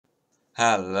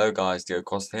Hello guys, Dio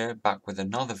Costa here, back with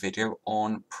another video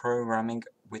on programming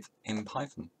in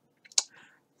Python.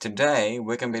 Today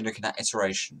we're going to be looking at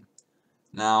iteration.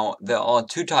 Now there are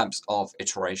two types of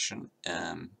iteration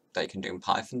that you can do in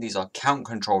Python. These are count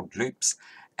controlled loops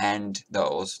and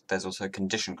there's also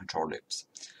condition controlled loops.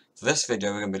 For this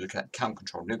video we're going to be looking at count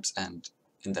controlled loops, and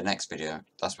in the next video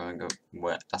that's when we're going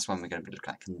to be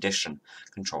looking at condition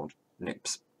controlled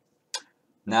loops.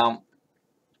 Now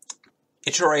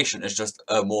iteration is just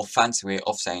a more fancy way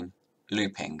of saying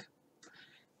looping.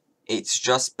 It's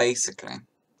just basically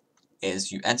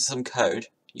is you enter some code,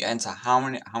 you enter how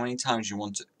many times you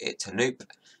want it to loop,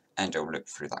 and it'll loop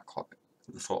through that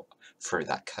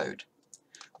code.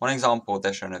 One example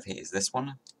they're showing over here is this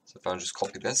one. So if I just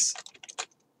copy this,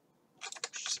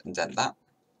 just indent that,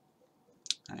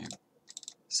 and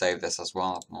save this as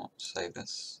well. I've not saved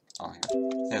this. Oh,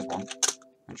 here's one.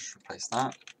 I'll just replace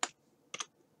that.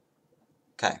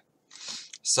 Okay.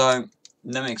 So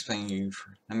let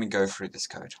me go through this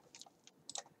code.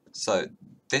 So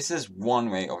this is one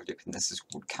way of looping. This is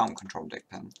called count control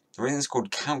looping. The reason it's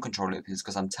called count control looping is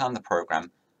because I'm telling the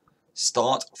program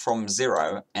start from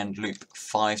 0 and loop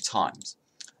 5 times.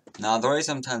 Now the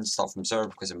reason I'm telling it to start from 0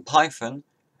 because in Python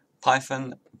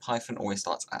always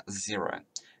starts at 0,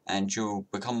 and you'll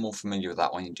become more familiar with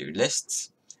that when you do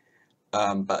lists.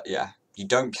 But yeah, you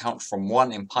don't count from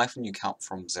 1 in Python, you count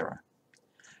from 0.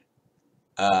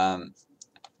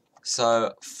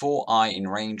 So for I in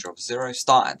range of 0,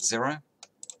 start at 0.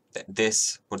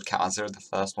 This would count as 0, the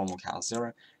first one will count as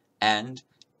 0, and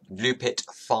loop it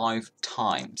 5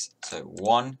 times. So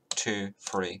 1, 2,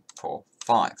 3, 4,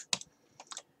 5.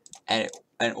 And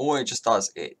all it just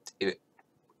does,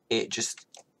 it just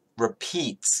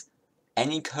repeats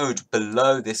any code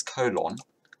below this colon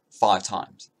 5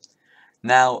 times.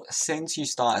 Now, since you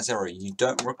start at 0, you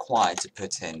don't require to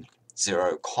put in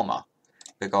 0, comma,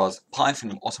 because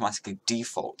Python automatically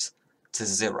defaults to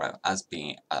 0 as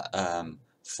being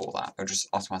for that. It'll just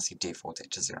automatically default it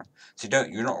to 0. So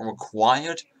you're not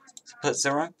required to put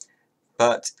 0,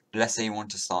 but let's say you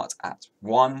want to start at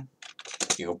 1,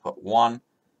 you'll put 1,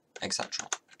 etc.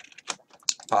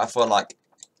 But I feel like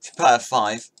if you put at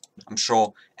 5, I'm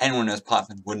sure anyone who knows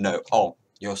Python would know, oh,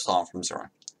 you're starting from 0.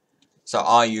 So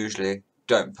I usually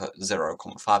don't put 0,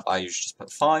 5, I usually just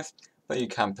put 5, but you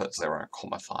can put 0,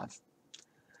 5.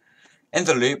 In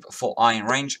the loop, for I in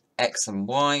range, x and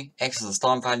y, x is the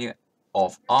starting value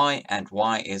of I, and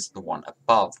y is the one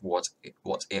above what it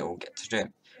will get to do.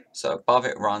 So above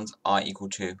it runs I equal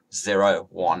to 0,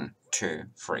 1, 2,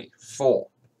 3, 4.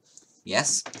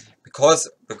 Yes, because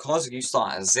you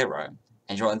start at 0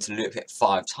 and you want to loop it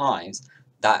 5 times,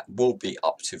 that will be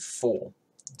up to 4,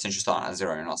 since you start at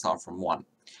 0 and not start from 1.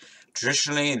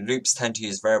 Traditionally, loops tend to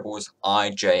use variables I,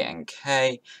 j, and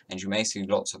k, and you may see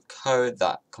lots of code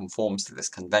that conforms to this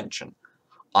convention.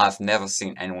 I've never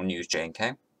seen anyone use j and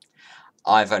k.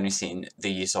 I've only seen the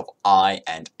use of I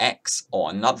and x,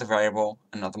 or another variable,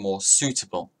 another more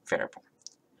suitable variable.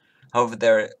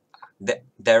 However,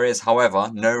 there is, however,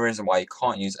 no reason why you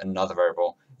can't use another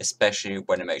variable, especially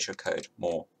when it makes your code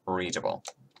more readable.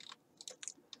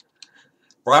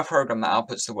 Write a program that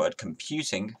outputs the word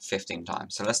computing 15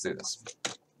 times. So let's do this.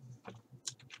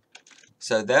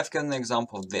 So they've given the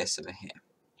example of this over here.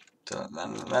 So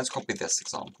then let's copy this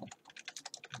example.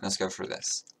 Let's go through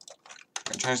this.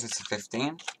 I'm going to change this to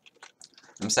 15.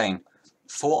 I'm saying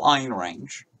for I in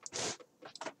range,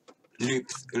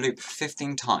 loop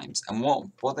 15 times. And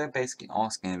what they're basically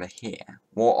asking over here,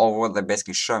 what they're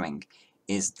basically showing,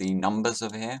 is the numbers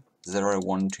over here. 0,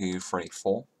 1, 2, 3,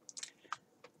 4.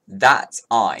 That's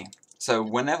I. So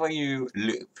whenever you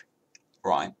loop,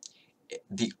 right,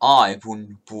 the I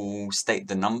will state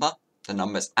the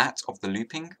number's at of the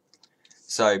looping.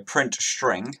 So print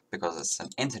string, because it's an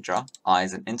integer, I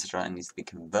is an integer and needs to be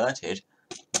converted.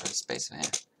 Put a space over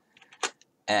here.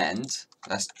 And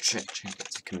let's change it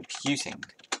to computing.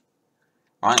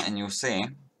 Right, and you'll see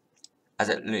as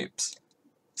it loops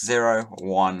 0,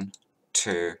 1,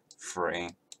 2, 3,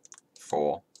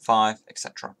 4, 5,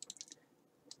 etc.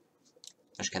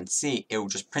 As you can see, it will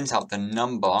just print out the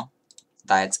number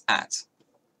that it's at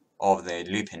of the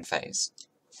looping phase.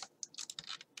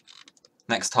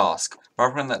 Next task, a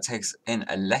program that takes in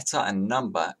a letter and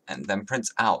number and then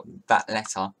prints out that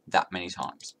letter that many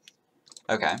times.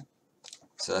 Okay,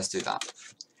 so let's do that.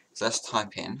 So let's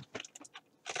type in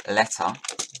letter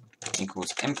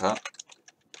equals input,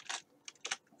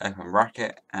 open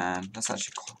bracket, and let's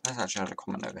actually add a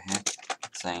comment over here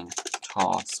saying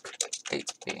task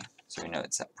 8b, so we know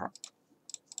it's separate.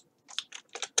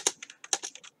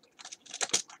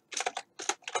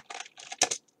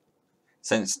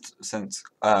 since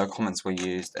comments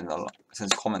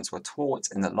were taught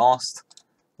in the last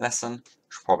lesson,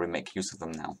 should probably make use of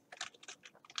them now.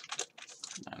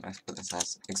 Let's put this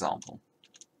as example.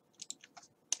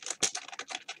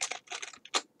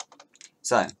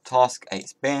 So task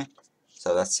 8b.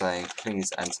 So let's say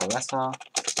please enter letter,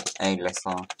 a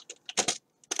letter,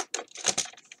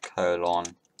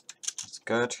 colon. That's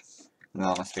good.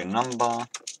 Now let's do number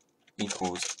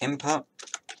equals input.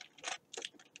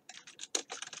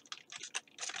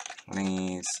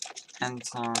 Please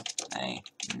enter a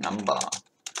number.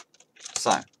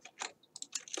 So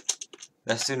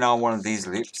let's do now one of these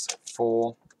loops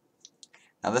for.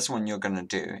 Now this one you're gonna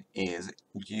do is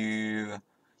you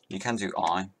can do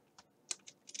I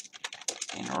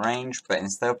in range, but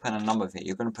instead of putting a number here,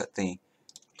 you're gonna put the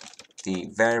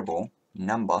variable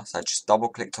number. So I just double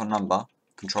clicked on number,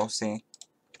 Control C,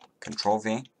 Control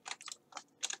V,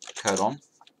 colon,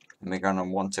 and we're gonna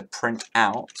want to print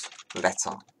out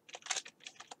letter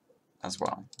as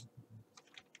well,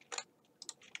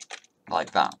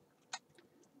 like that.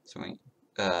 So when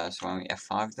we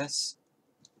F5 this,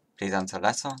 please enter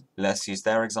letter. Let's use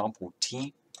their example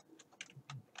T.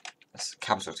 That's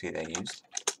capital T they used,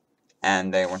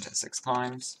 and they want it 6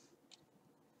 times.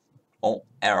 Oh,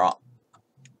 error.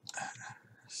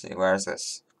 Let's see, where is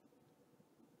this?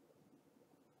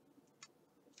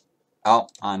 Oh,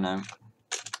 I know.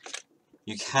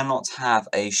 You cannot have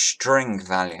a string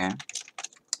value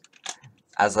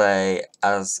to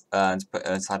put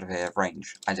inside of here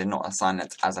range. I did not assign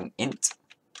it as an int.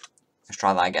 Let's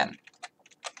try that again.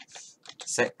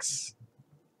 6.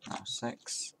 No,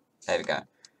 6. There we go.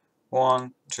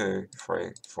 1, 2,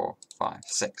 3, 4, 5,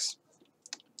 6.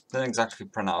 Didn't exactly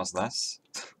print out as this,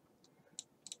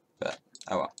 but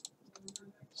oh well.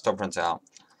 Still print it out.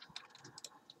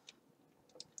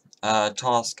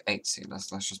 Task 8c. Let's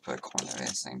just put a comment here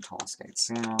saying task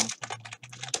 8c now.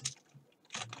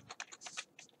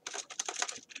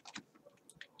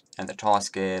 And the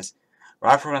task is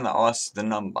right program that asks the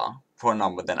number for a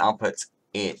number, then outputs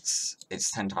its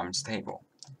 10 times table.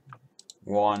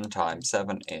 1 times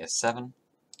 7 is 7.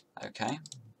 Okay.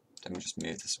 Let me just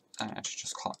move this. Actually,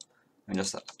 just cut. Let me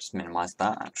just minimize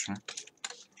that actually.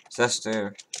 So let's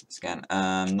do this again.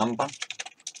 Number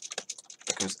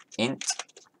equals int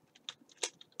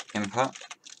input.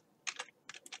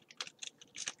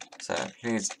 So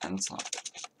please enter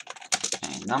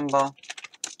a number.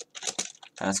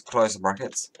 And let's close the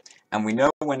brackets. And we know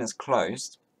when it's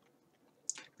closed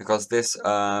because this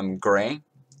grey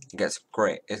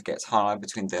it gets highlighted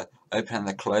between the open and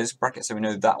the closed bracket, so we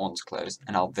know that one's closed,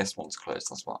 and now this one's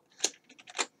closed as well.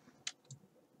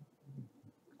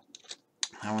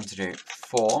 I want to do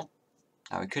for.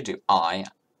 Now we could do I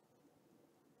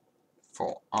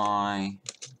for I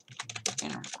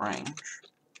in range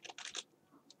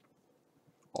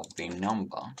of the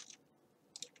number.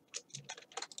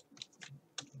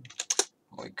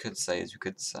 What we could say is we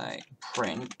could say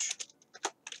print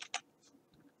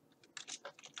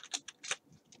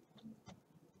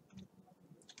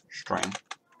string.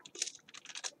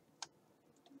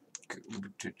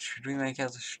 Should we make it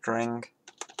as a string?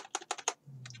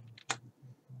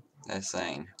 They're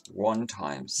saying 1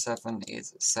 times 7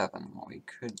 is 7. What we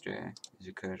could do is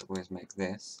we could always make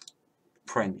this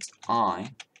print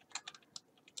I.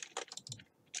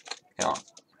 Yeah, I'm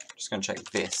just going to check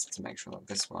this to make sure that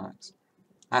this works.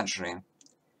 Actually,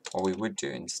 what we would do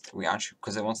instead,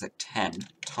 because it wants it 10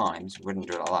 times, we wouldn't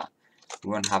do it like that. We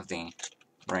wouldn't have the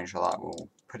range like that. We'll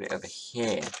put it over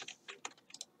here.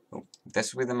 Oh,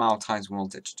 this will be the amount of times we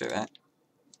want it to do it.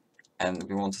 And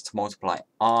we want it to multiply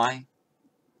I.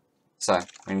 So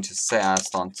we need to set our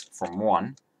stance from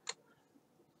 1.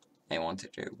 And we want to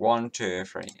do 1, 2,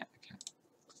 3. Yeah, okay.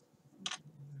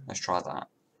 Let's try that.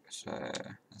 So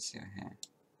let's see here.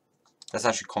 Let's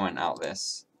actually comment out the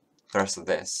rest of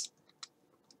this,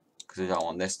 because we don't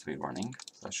want this to be running.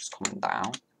 So let's just comment that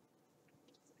out.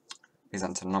 Please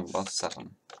enter number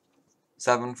 7.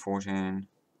 7, 14,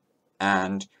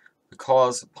 and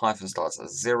because Python starts at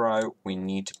 0, we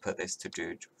need to put this to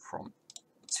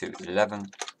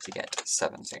 11 to get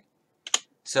 70.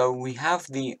 So we have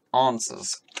the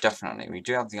answers, definitely, we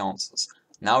do have the answers.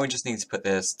 Now we just need to put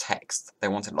this text. They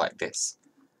want it like this.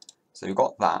 So we've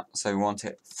got that, so we want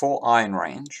it for I in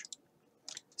range,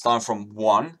 starting from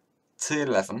 1 to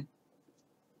 11,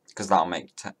 because that'll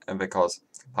make, because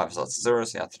Python starts at 0,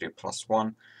 so you have to do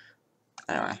 +1.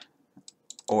 Anyway,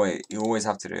 you always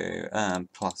have to do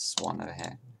 +1 over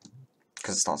here,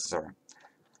 because it starts at 0.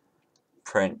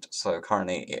 Print, so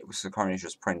currently it's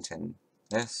just printing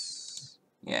this.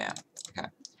 Yeah, okay.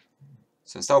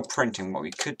 So instead of printing, what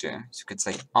we could do is we could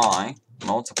say I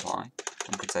multiply,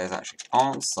 we could say is actually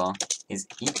answer is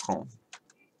equal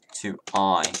to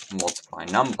I multiply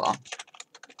number.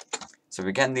 So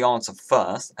we're getting the answer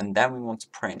first, and then we want to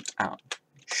print out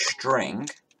string.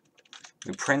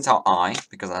 We print out I,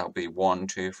 because that will be 1,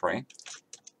 2, 3,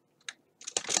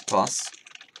 plus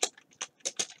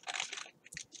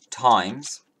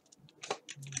times,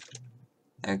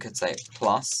 and we could say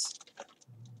plus,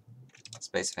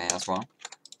 space here as well,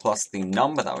 plus the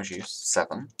number that was used,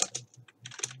 7,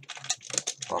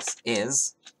 plus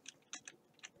is,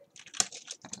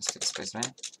 let's do the space here,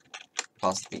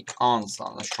 plus the answer.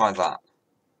 Let's try that.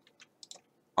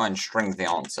 Oh, and string the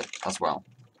answer as well.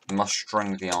 We must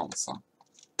string the answer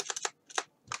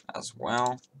as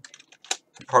well.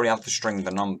 We probably have to string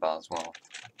the number as well.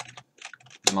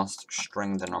 We must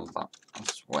string the number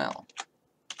as well.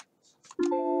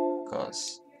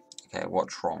 Because, okay,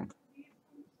 what's wrong?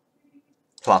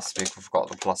 Plus, we forgot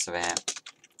the plus over here.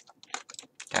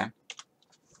 Okay.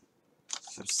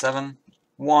 So 7,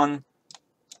 1.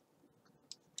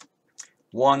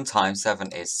 1 times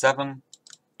 7 is 7.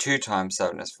 2 times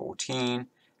 7 is 14.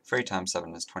 3 times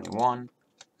 7 is 21.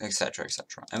 Etc,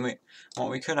 etc. And what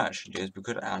we could actually do is we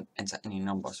could enter any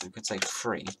number. So we could say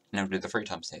 3, and then we'll do the 3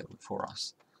 times table for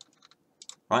us.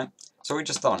 Right? So what we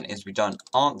just done is we done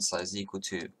answer is equal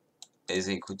to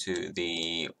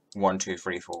the 1, 2,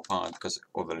 3, 4, 5 because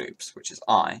all the loops, which is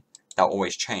I. That will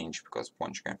always change because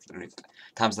once you're going through the loop,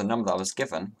 times the number that was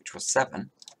given, which was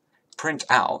 7. Print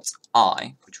out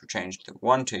I, which will change to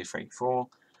 1, 2, 3, 4,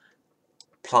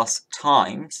 plus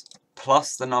times,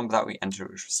 plus the number that we entered,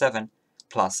 which was 7,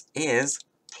 plus is,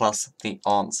 plus the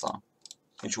answer,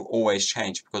 which will always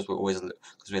change because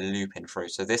we're looping through.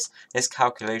 So this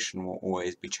calculation will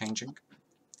always be changing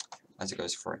as it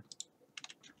goes through.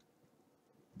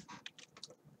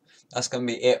 That's going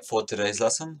to be it for today's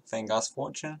lesson. Thank you guys for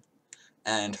watching,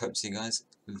 and hope to see you guys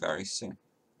very soon.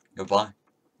 Goodbye.